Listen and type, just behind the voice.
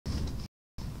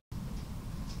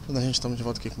Quando a gente estamos de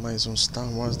volta aqui com mais um Star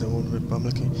Wars The Old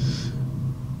Republic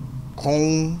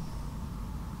com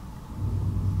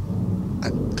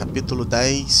capítulo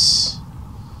 10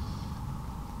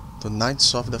 do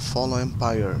Knights of the Fallen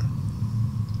Empire,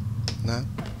 né?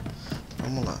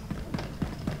 Vamos lá.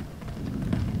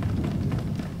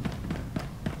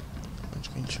 Onde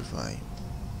que a gente vai?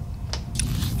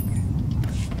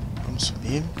 Vamos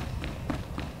subir.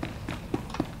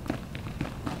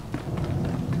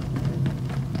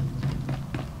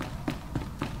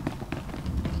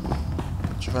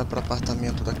 Vai para o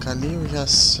apartamento da Canal,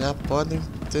 já podem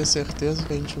ter certeza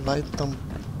que a gente vai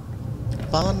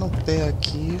tampar no pé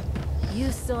aqui.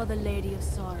 You saw the Lady of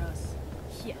Sorrows.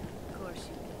 Yeah, of course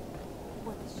you did.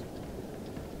 What is she?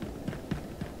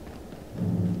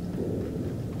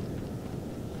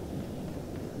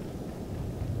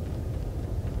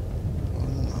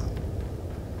 Vamos lá.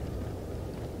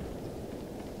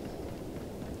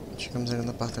 Chegamos aqui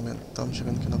no apartamento. Estamos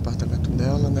chegando aqui no apartamento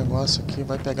dela. O negócio aqui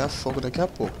vai pegar fogo daqui a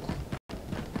pouco.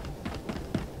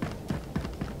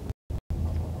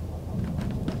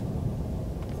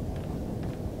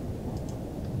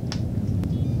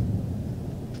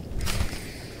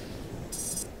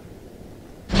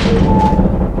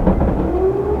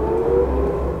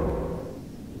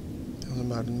 Tem um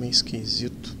barulho meio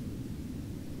esquisito.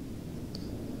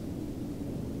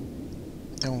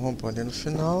 Tem um robô ali no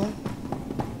final.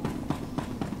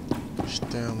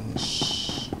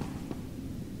 Temos...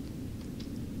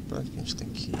 Pra onde que a gente tem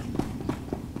que ir?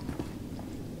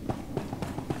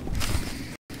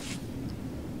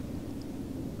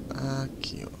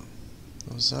 Aqui,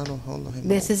 ó. Usar o rolo remote.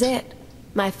 This is it.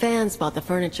 My fans bought the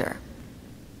furniture.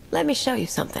 Let me show you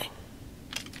something.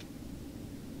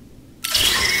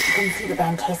 You can see the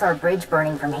Van Kesar Bridge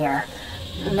burning from here.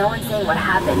 No one's saying what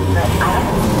happened, but I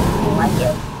don't see anything like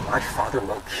it. My father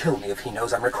will kill me if he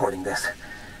knows I'm recording this.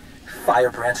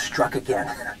 Firebrand struck again.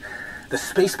 The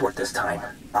spaceport this time.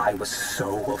 I was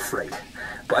so afraid.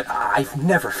 But I've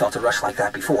never felt a rush like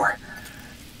that before.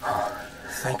 Oh,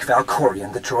 thank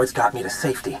Valkorion, the droids got me to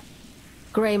safety.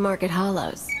 Gray Market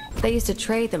Hollows. They used to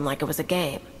trade them like it was a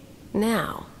game.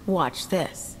 Now, watch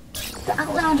this. The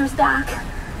Outlander's back.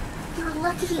 You're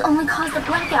lucky he only caused a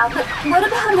blackout, but what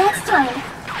about next time?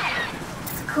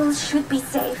 Schools should be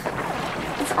safe.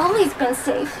 It's always been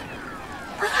safe.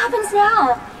 What happens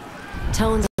now?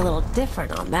 Tone's a little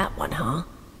different on that one, huh?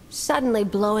 Suddenly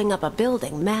blowing up a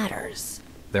building matters.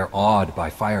 They're awed by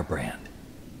Firebrand,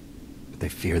 but they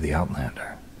fear the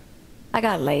Outlander. I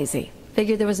got lazy.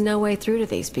 Figured there was no way through to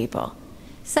these people.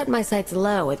 Set my sights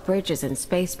low with bridges and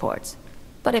spaceports.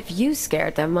 But if you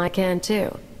scared them, I can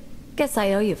too. Guess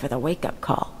I owe you for the wake-up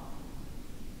call.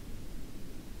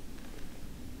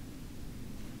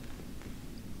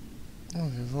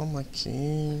 Vamos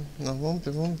aqui.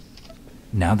 Vamos.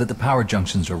 Now that the power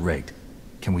junctions are rigged,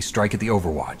 can we strike at the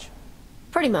Overwatch?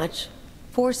 Pretty much.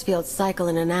 Force fields cycle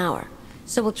in an hour,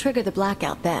 so we'll trigger the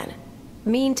blackout then.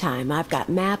 Meantime, I've got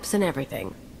maps and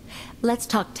everything. Let's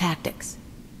talk tactics.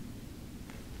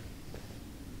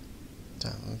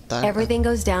 Everything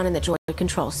goes down in the droid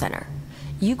control center.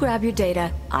 You grab your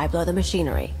data, I blow the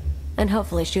machinery, and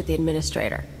hopefully shoot the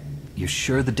administrator. You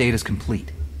sure the data's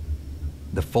complete?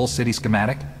 The full city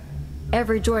schematic?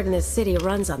 Every droid in this city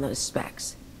runs on those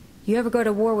specs. You ever go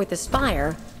to war with the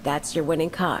Spire, that's your winning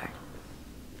card.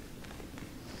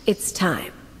 It's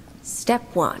time. Step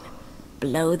 1.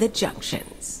 Blow the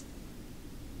junctions.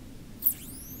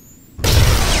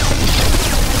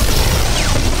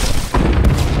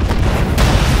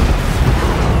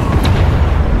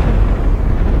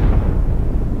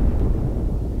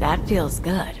 That feels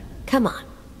good. Come on.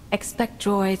 Expect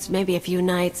droids, maybe a few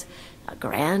nights. A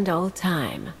grand old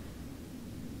time.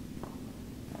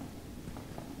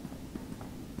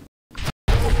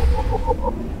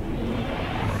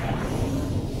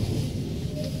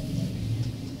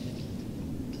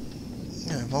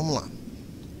 Vamos lá.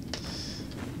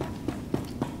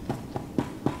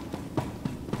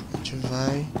 A gente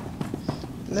vai...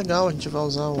 Legal, a gente vai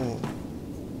usar o...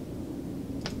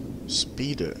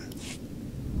 Speeder.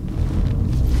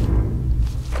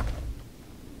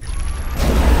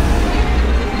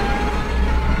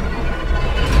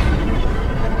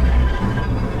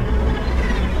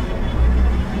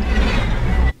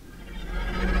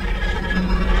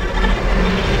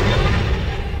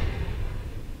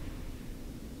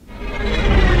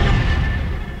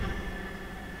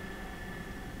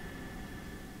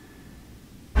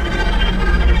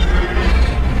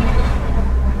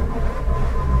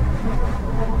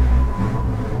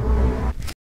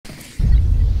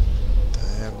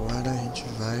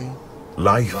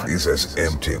 Life is as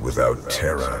empty without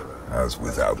terror as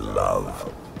without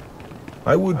love.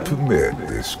 I would permit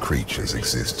this creature's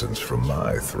existence from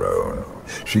my throne.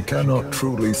 She cannot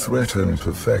truly threaten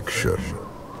perfection,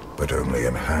 but only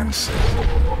enhance it.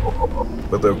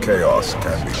 But though chaos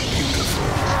can be beautiful,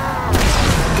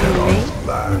 it cannot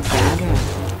last.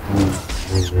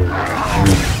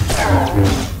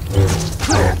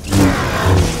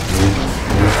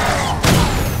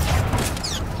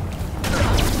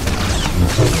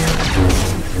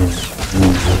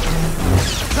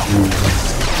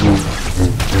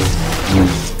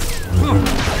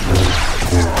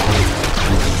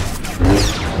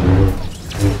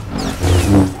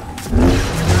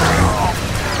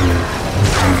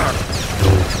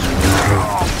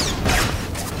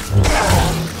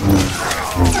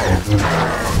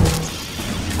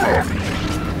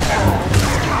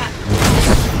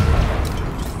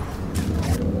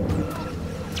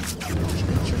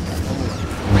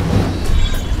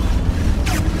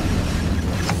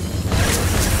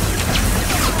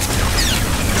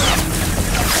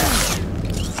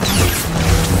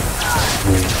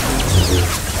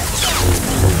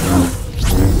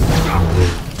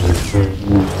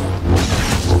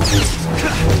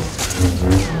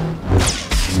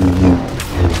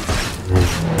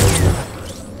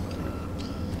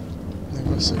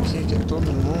 Negócio aqui que é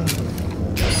todo mundo.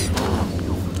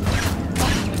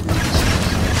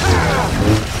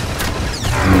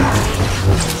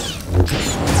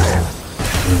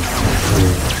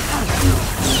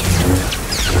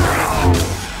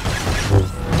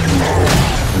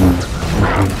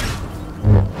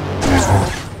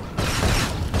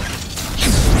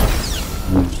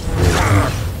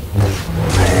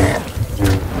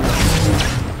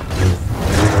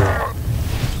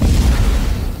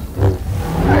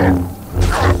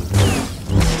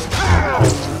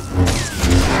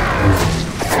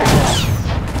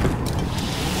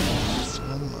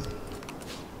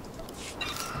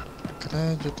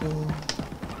 Crédito,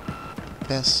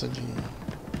 peça de...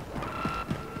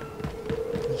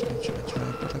 Acho que a gente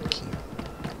vai por aqui.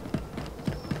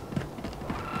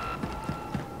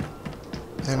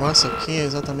 O negócio aqui é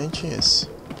exatamente esse.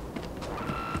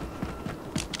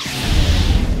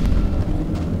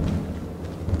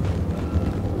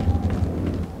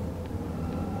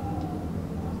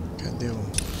 Cadê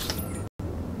o...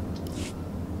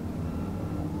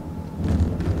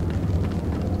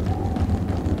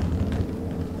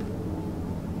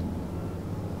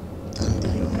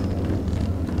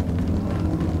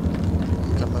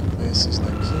 Esses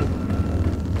daqui.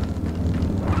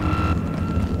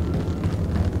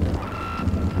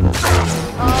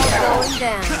 All going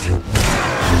down.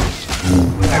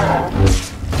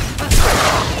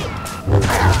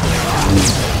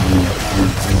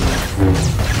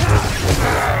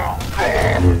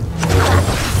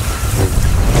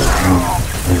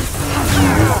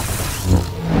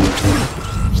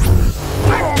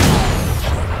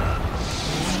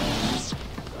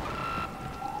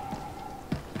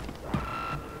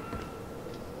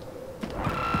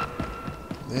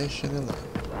 Deixa ele lá.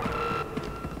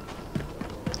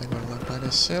 Agora não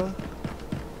apareceu.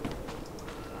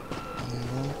 E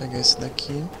vamos pegar esse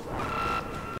daqui.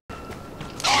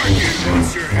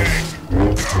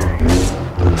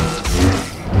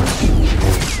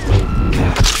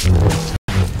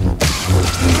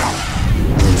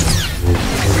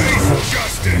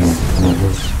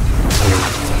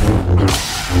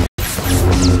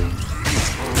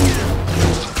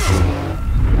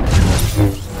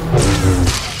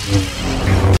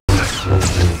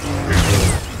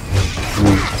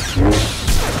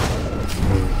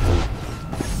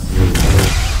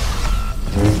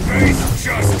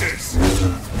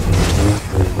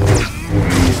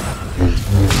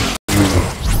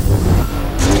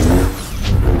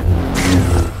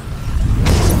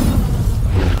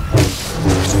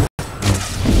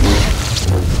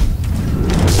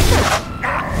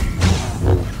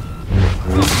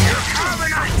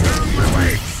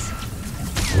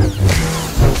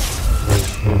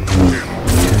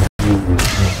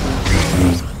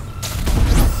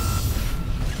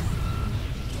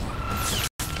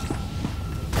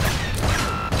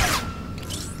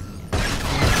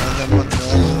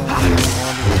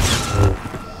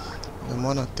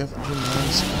 Demora tempo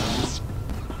demais, cara.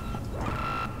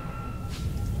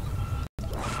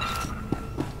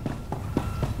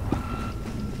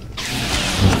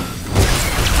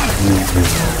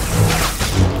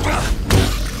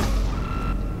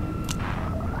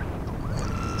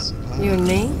 You and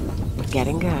me? We're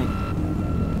getting good.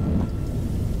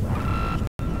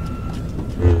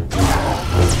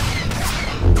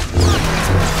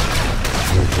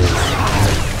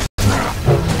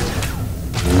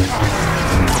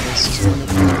 Esses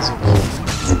bonecos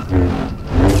aqui.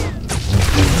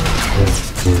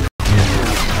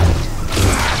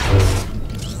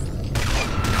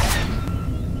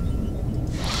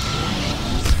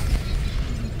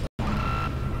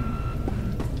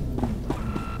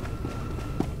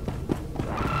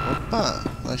 Opa,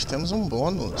 nós temos um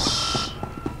bônus.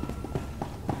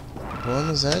 O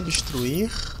bônus é destruir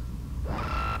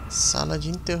sala de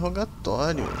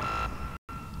interrogatório.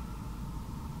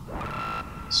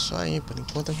 Isso aí, por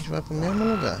enquanto a gente vai pro mesmo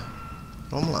lugar.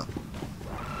 Vamos lá.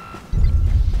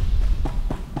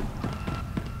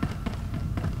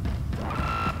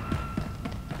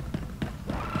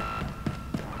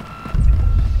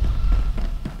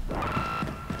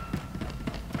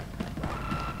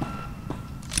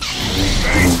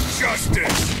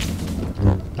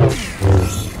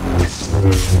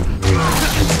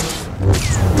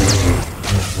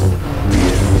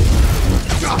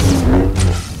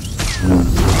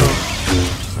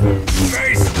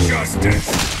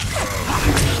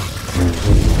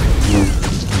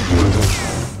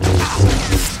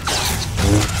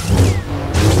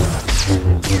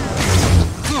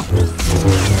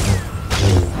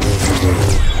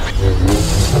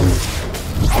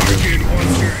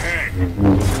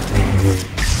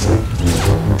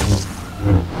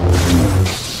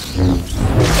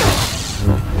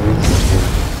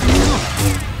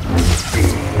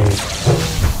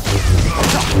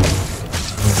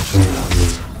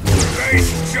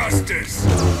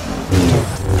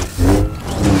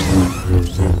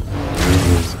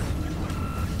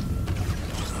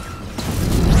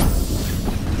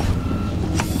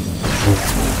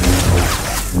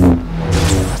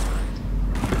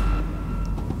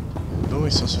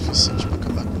 Isso é o suficiente para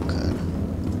acabar com o cara.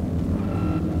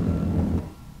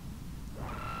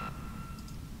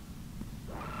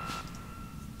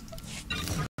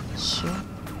 Isso.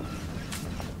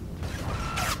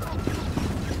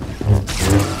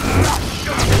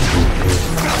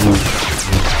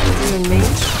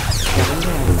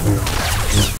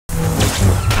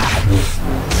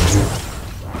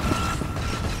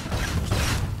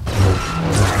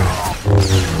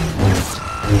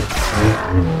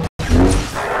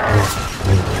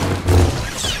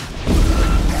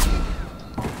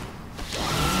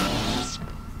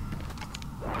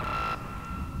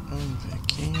 Vamos ver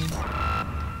aqui.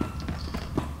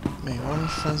 Bem,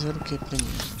 vamos fazer o que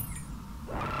primeiro?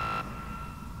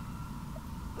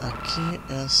 Aqui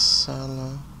é a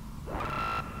sala.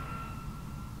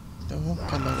 Então vamos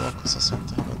acabar logo com essa sala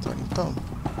de interrogatório então.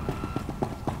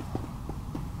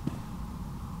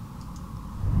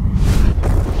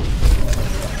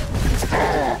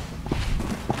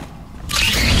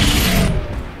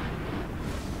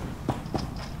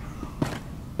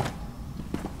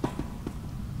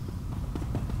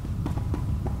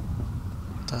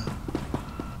 Tá.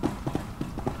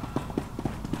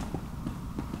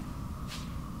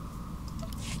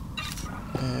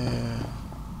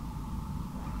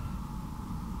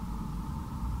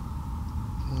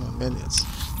 Não, beleza.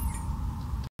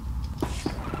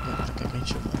 É pra cá que a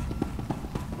gente vai.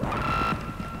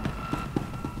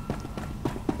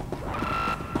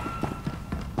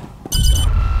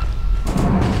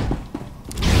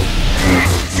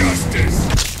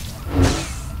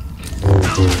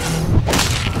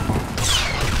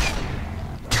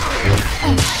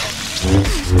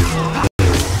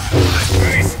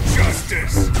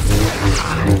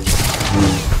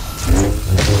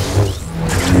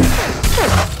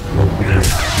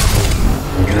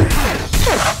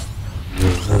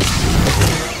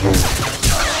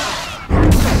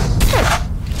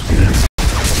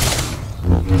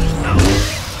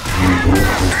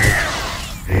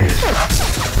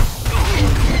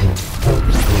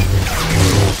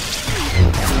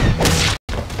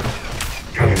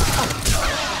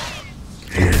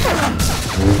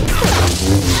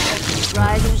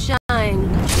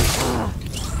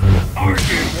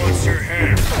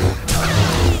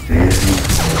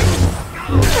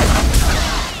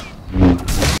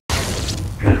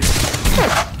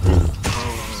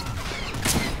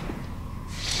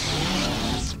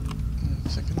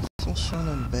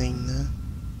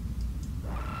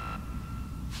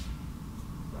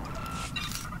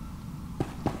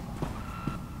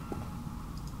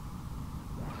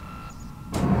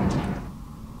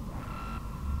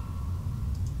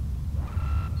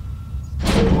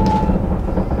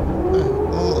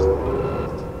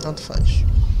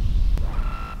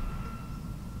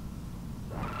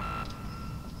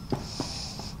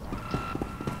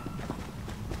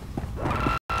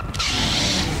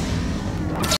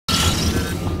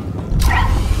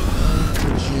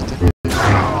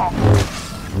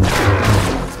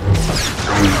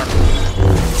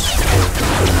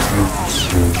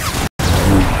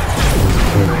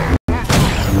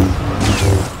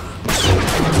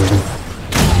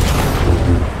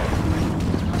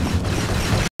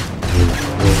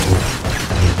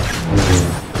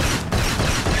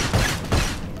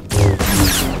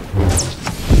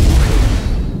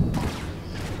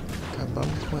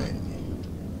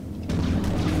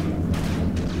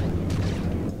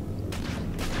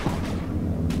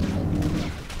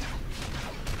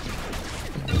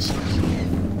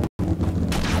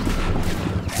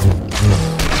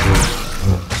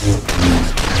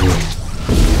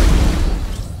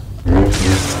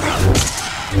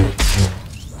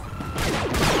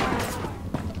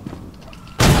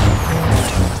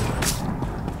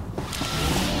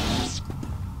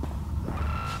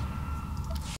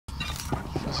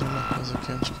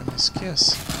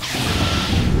 esqueça.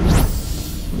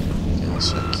 Que é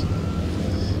isso aqui.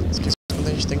 Esqueça quando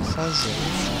a gente tem que fazer.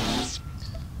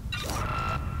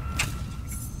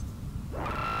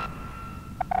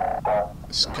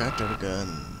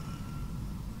 Scattergun.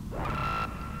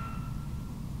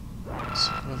 Isso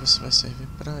aqui vai ver se vai servir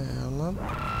pra ela.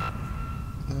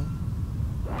 Não.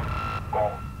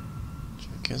 Deixa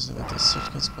eu ver,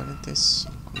 597,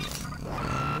 545. Não,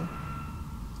 vendo.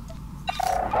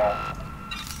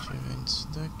 Deixa eu ver isso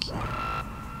daqui.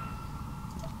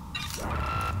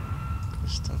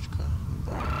 Cristal de carbono.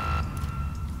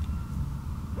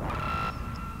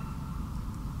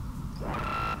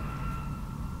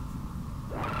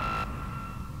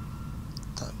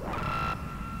 Tá.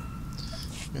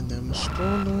 Vendemos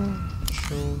tudo.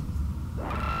 Show.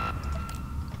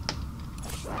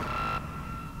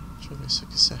 Deixa eu ver se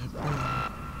aqui serve pra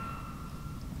ela.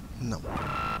 Não.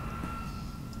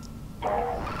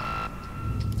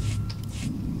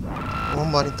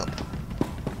 Vambora então.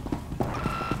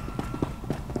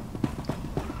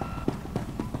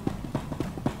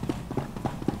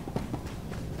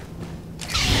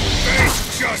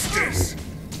 Justice!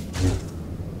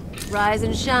 Rise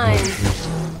and shine.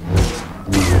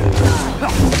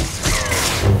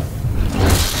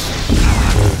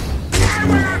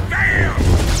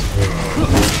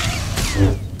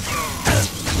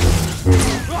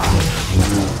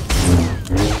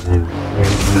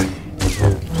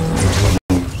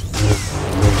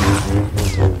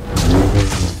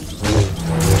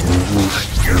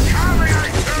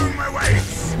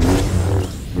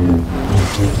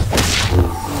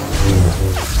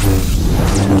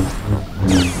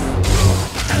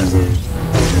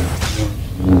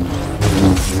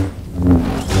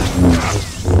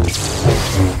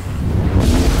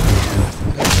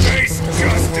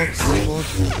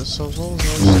 Eu só vou usar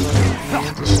o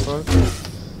momento histórico.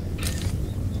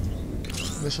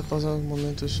 Deixa eu pausar o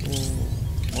momento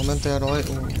herói.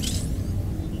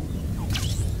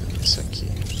 Esse aqui.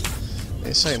 É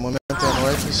isso aí, momento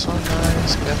heróico só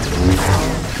mais perto do final.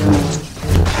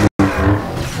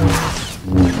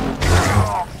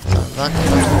 A vaca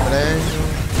vai pro prédio.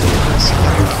 Essa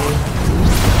daqui.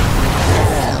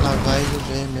 Ela vai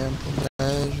viver mesmo pro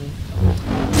prédio.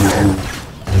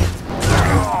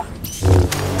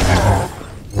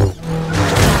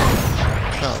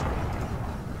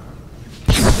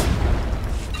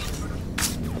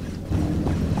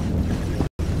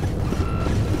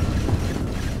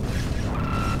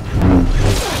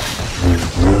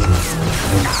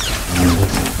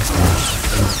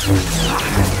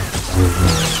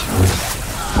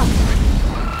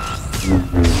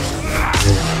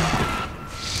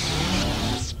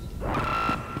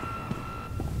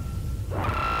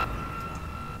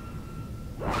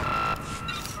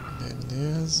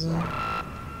 Beleza.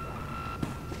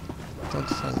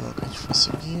 Tanto faz não que a gente for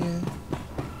seguir.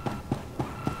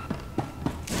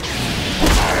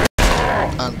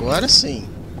 Agora sim.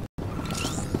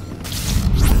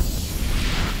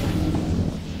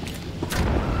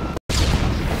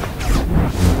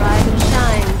 Rise and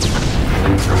shine.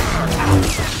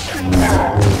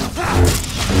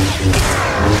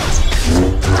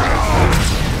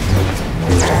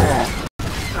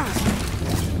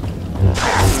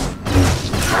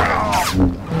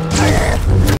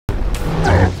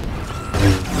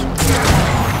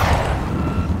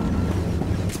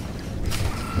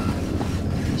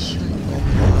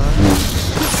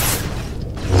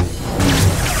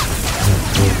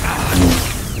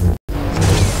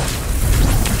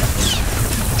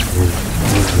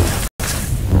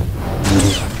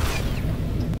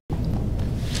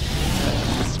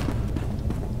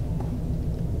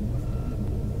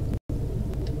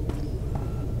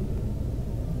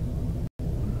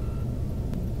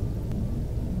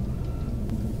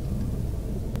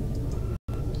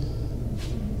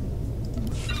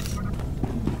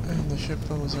 Deixa eu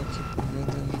pausar aqui por ver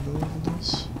das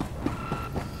dúvidas.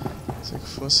 Se que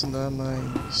fosse dar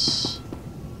mais.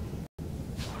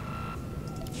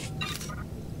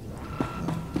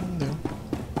 Não deu.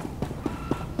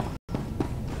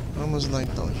 Vamos lá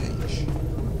então, gente.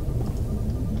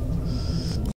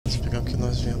 Vamos pegar o que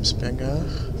nós viemos pegar.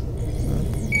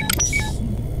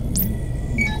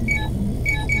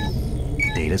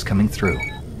 Data's coming through.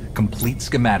 Complete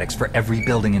schematics for every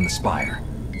building in the spire.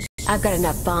 I've got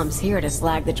enough bombs here to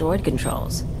slag the droid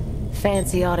controls.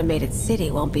 Fancy automated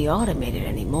city won't be automated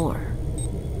anymore.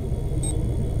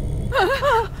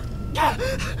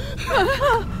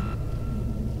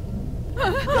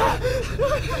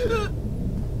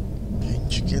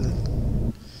 Gente,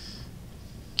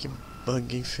 que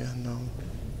bug infernal.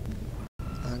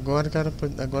 Agora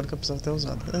que eu precisava ter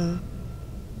usado.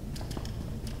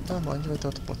 Tá bom, a gente vai ter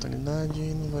outra oportunidade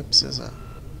e não vai precisar.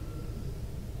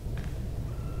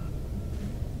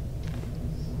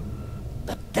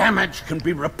 The damage can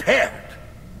be repaired.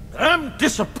 I'm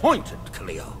disappointed,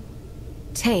 Cleo.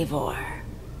 Tavor,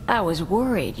 I was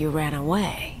worried you ran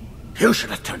away. You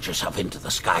should have turned yourself into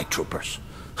the Sky Troopers.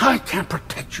 I can't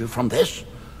protect you from this.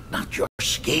 Not your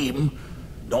scheme,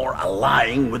 nor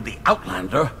allying with the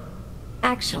Outlander.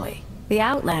 Actually, the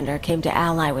Outlander came to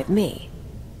ally with me.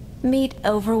 Meet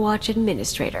Overwatch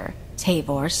Administrator,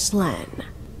 Tavor Slen.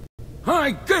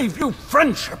 I gave you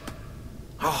friendship,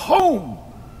 a home,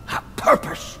 a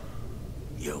purpose.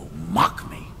 You mock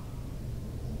me.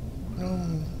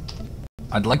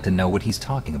 I'd like to know what he's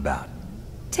talking about.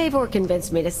 Tavor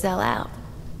convinced me to sell out.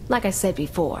 Like I said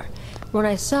before, when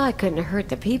I saw I couldn't hurt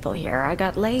the people here, I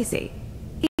got lazy.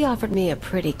 He offered me a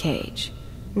pretty cage.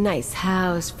 Nice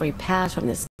house, free pass from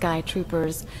the Sky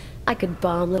Troopers. I could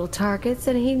bomb little targets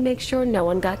and he'd make sure no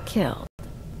one got killed.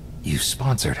 You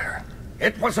sponsored her.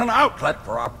 It was an outlet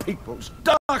for our people's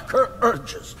darker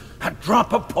urges. A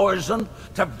drop of poison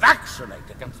to vaccinate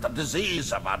against the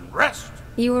disease of unrest.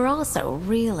 You were also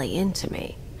really into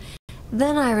me.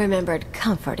 Then I remembered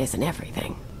comfort isn't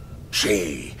everything.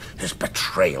 She is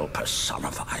betrayal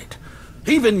personified.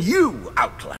 Even you,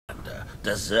 Outlander,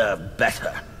 deserve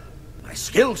better. My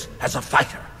skills as a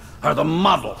fighter are the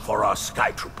model for our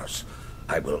Sky Troopers.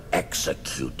 I will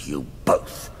execute you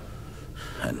both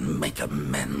and make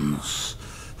amends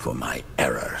for my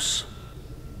errors.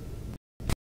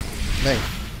 Bem,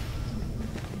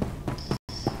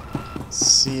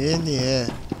 se ele é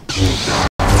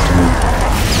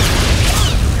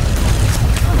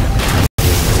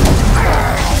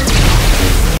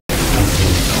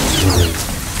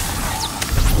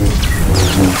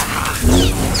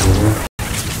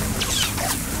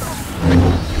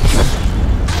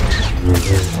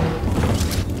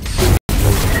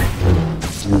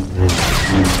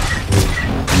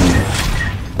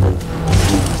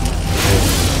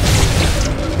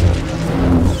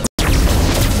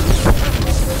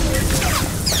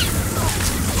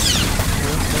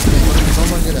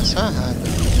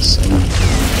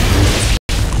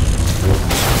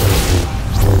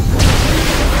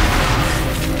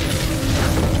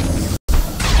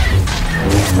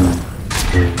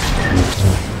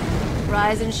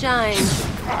Rise and shine.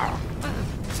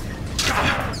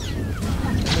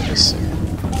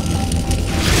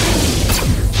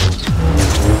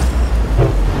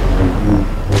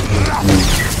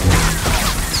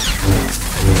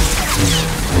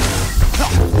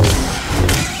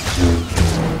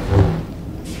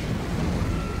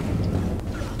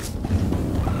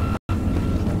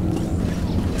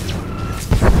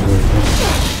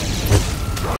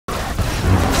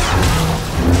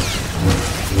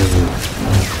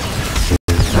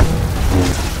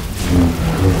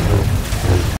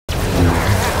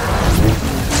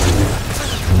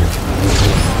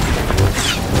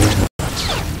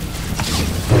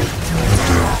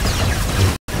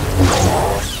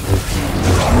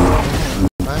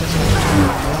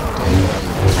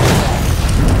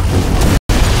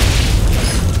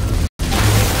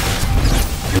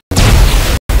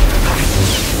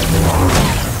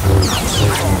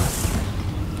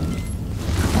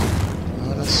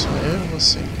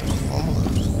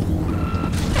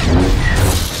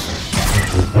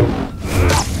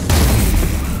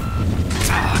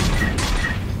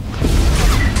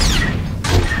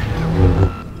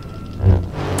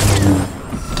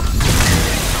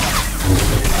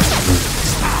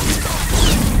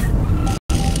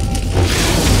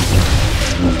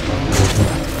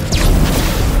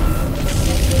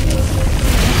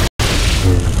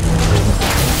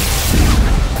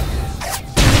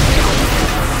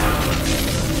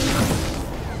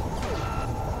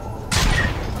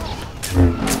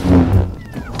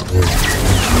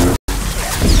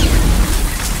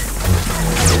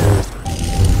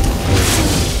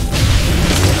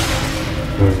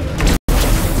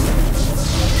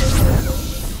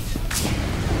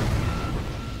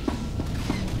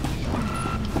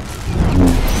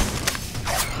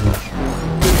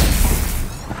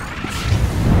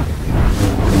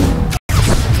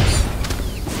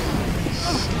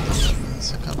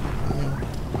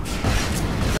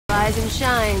 Rise and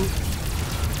shine.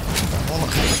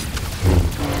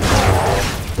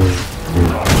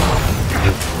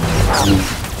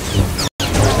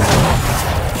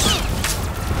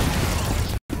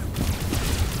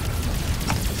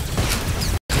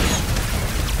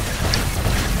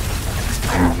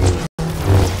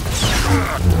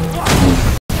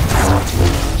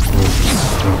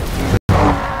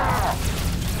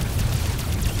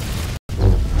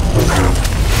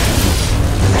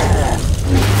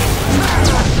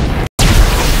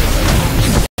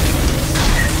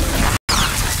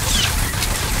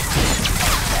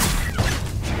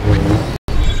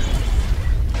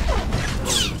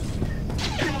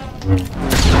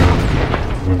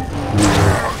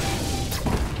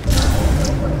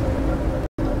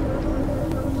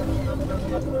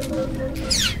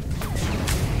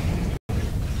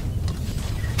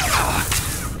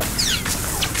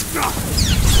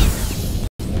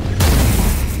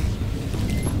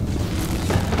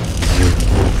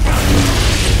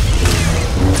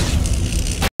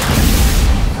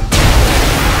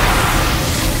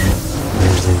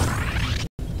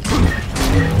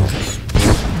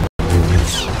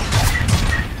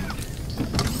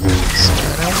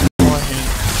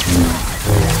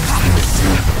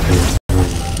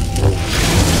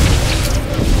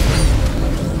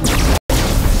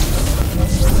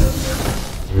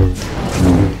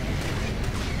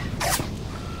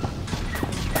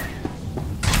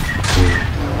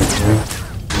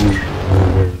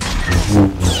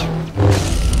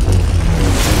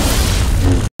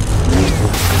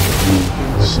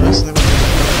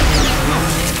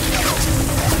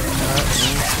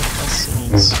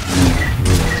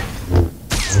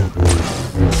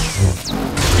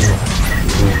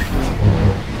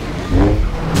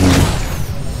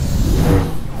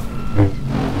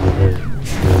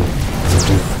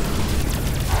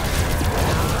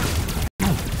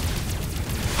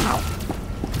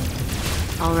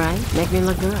 All right, make me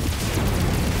look good.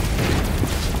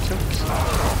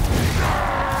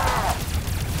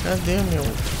 Cadê, meu?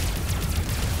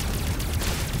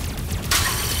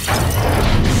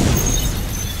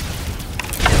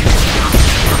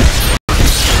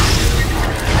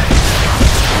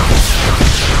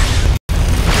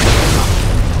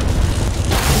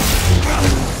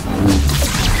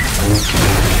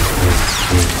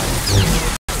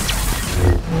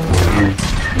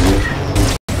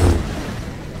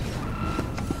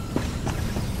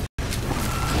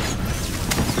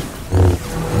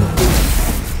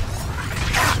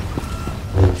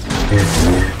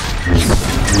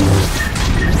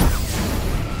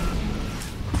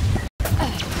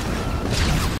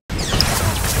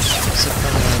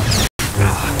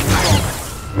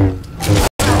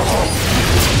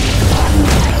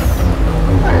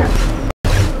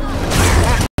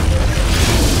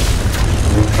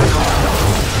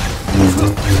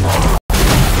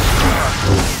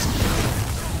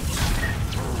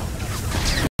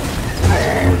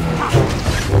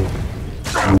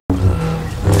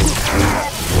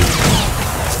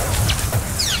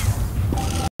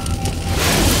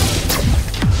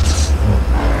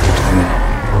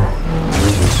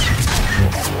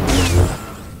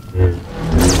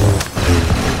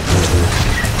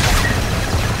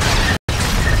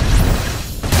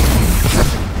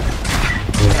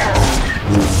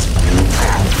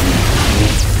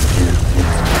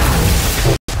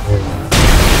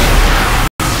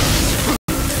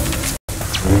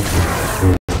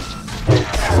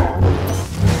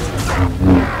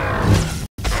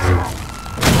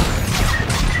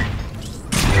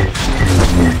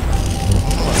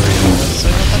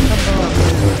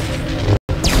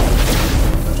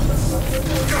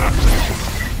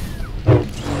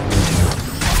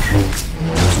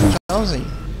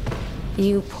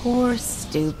 You poor,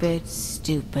 stupid,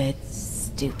 stupid,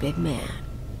 stupid man.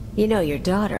 You know your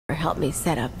daughter helped me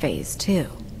set up Phase 2.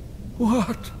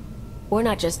 What? We're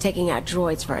not just taking out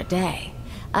droids for a day.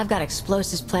 I've got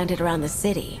explosives planted around the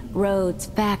city. Roads,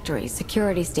 factories,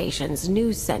 security stations,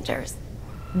 news centers.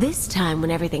 This time when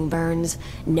everything burns,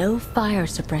 no fire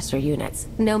suppressor units,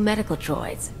 no medical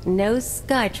droids, no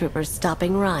skytroopers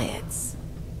stopping riots.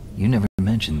 You never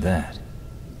mentioned that.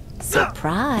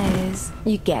 Surprise!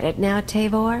 You get it now,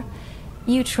 Tavor?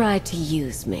 You tried to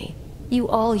use me. You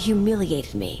all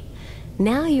humiliated me.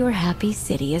 Now your happy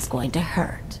city is going to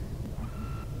hurt.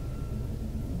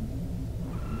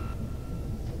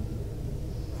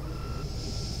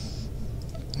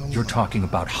 You're talking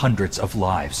about hundreds of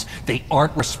lives. They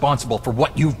aren't responsible for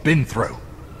what you've been through.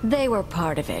 They were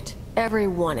part of it. Every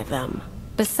one of them.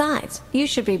 Besides, you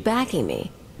should be backing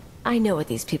me. I know what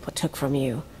these people took from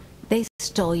you. They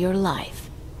stole your life.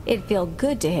 It'd feel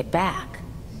good to hit back.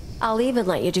 I'll even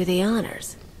let you do the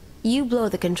honors. You blow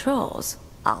the controls,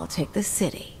 I'll take the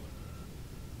city.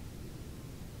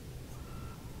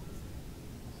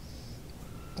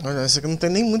 Olha, essa aqui não tem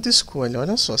nem muita escolha.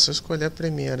 Olha só, se eu escolher a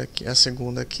primeira aqui, a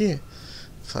segunda aqui,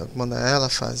 mandar ela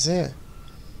fazer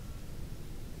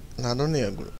lado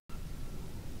negro.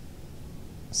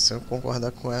 Se eu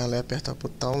concordar com ela e apertar o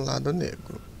botão lado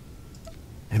negro.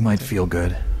 It might feel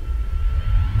good,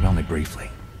 but only briefly.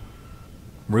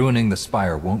 Ruining the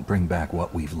Spire won't bring back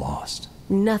what we've lost.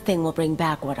 Nothing will bring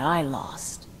back what I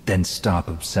lost. Then stop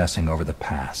obsessing over the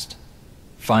past.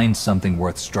 Find something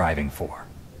worth striving for.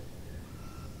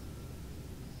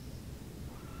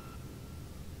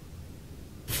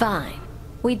 Fine.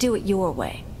 We do it your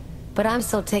way. But I'm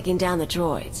still taking down the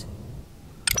droids.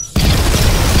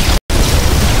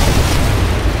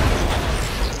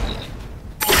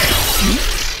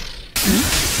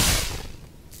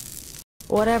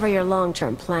 Whatever your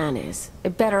long-term plan is,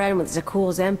 it better end with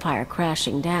Zakul's empire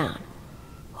crashing down.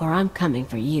 Or I'm coming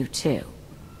for you too.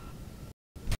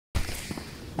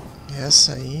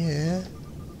 Essa aí é...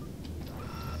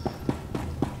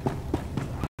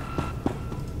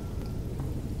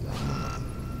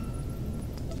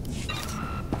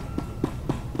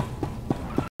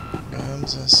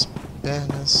 Pegamos as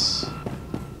pernas.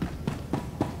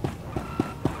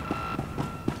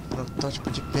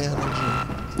 Protótipo de perna de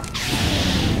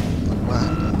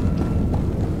guarda.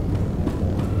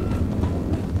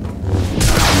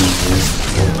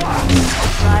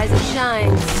 Rise and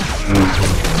shine.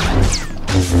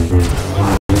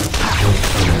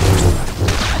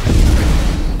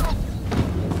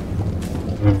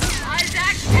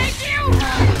 Isaac, take you!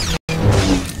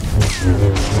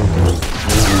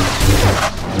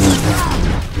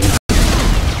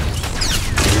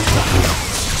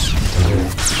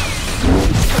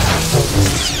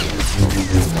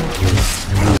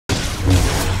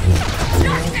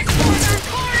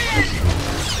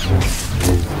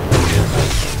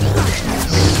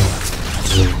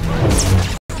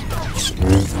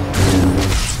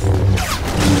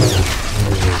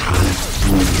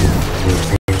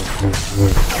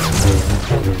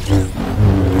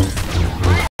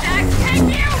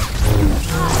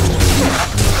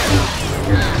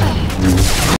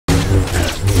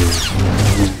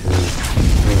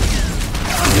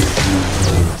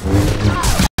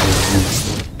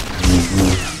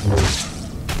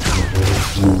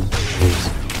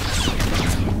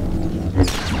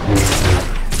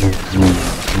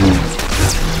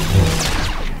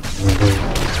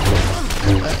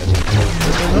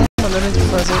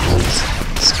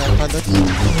 Escapar daqui.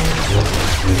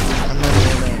 A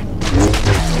maneira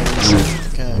que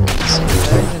se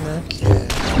pede, né? Que é.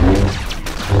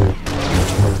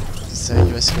 Isso aí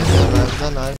vai se meter a nave da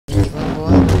nave e a gente vai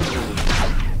embora.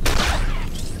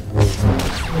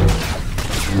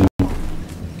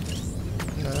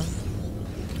 Né?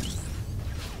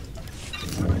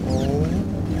 Ou.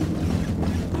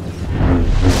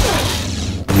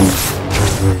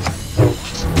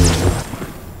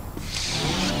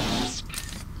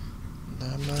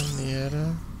 Da maneira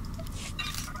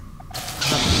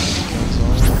rápida, que é usar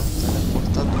o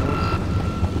teleportador.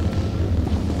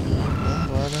 E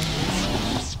vambora.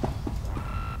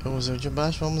 Eu usei o de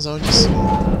baixo, vamos usar o de cima.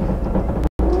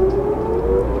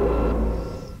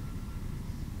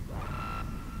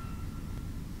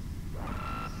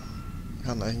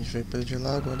 Ah, não, a gente veio pelo de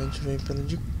lá, agora a gente veio pelo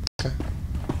de cá.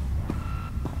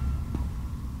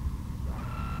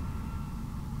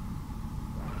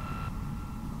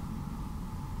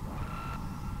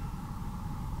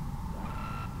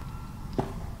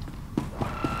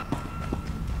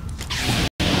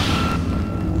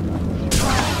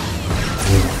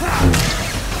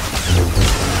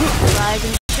 Rise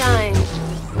and shine.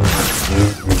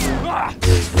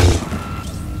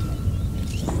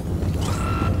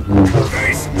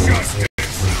 Face justice!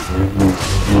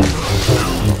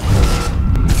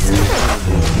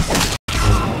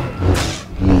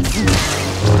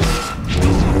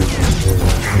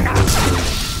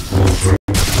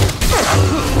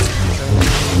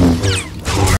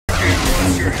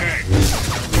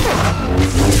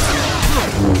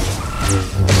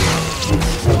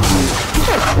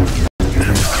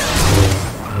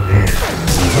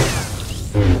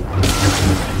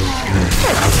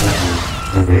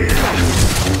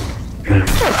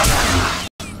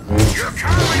 Your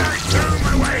coward doom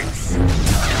awaits!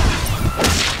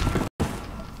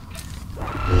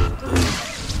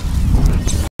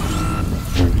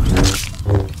 Face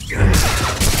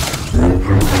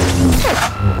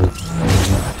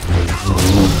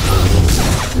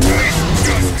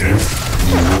justice!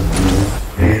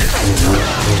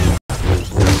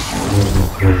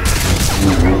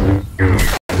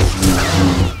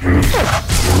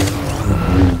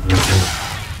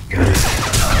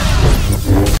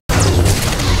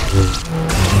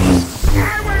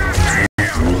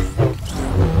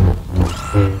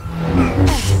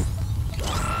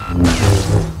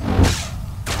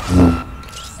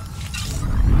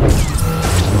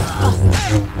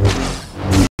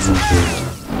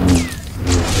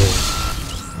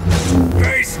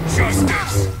 Face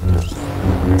justice!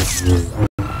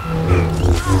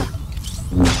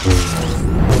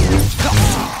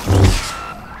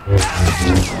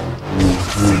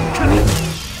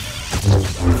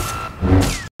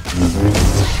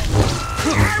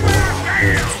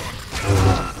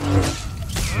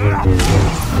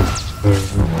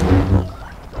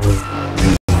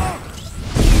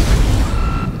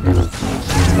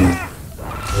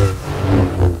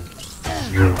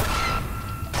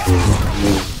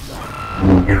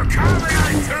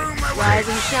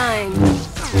 shine.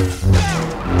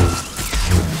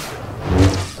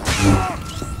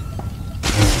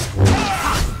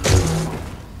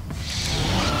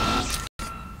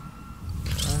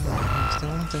 Então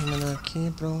vamos terminar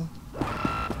aqui, pronto.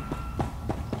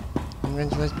 A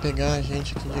gente vai pegar a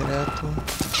gente aqui direto.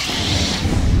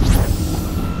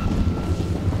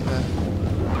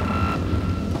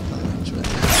 A gente vai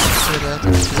direto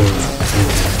aqui.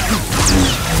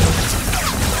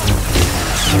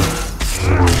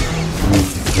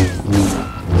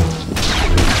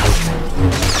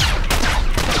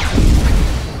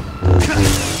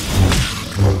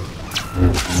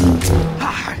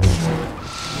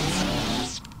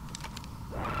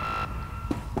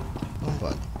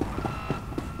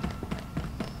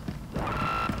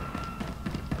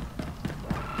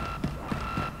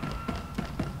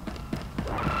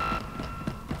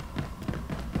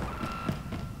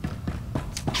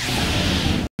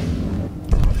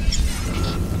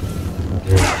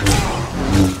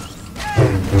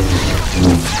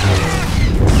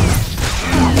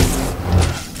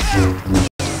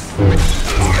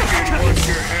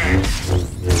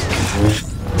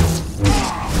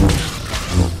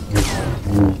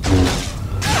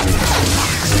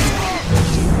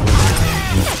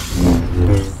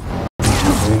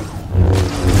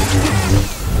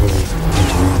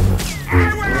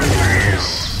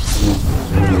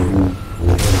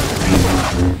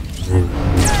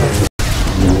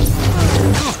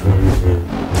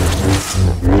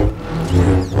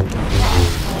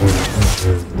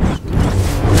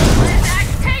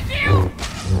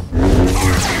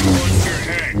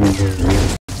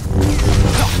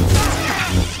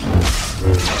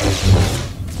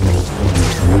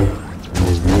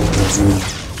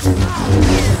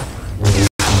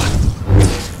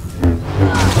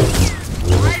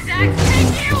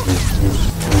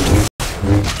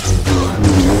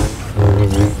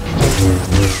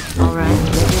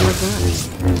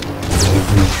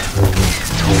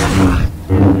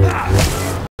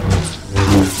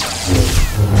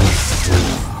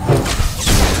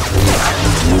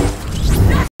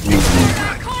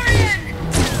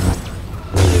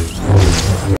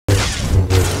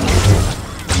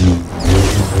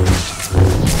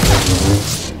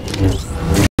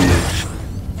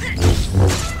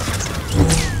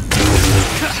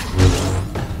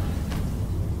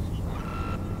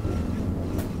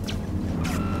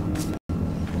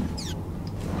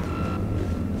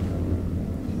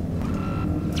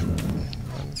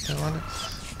 Vambora.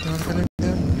 Tem hora que ele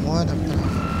demora pra...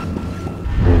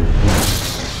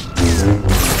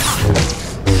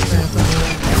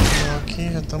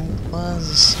 Aqui já estamos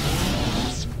quase...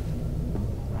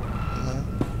 Né?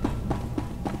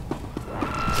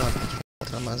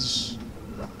 Pra mais...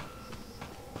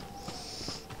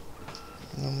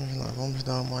 Vamos lá, vamos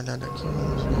dar uma olhada aqui,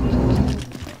 vamos ver aqui.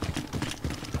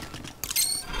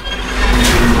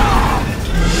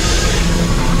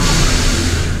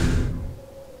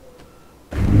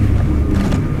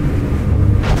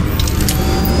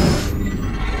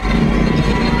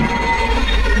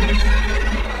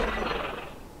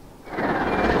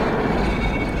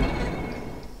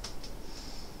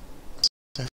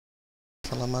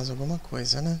 Falar mais alguma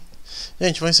coisa, né?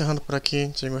 Gente, vou encerrando por aqui.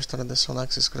 Se vocês gostaram, deixa o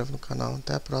like, se inscreve no canal.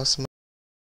 Até a próxima.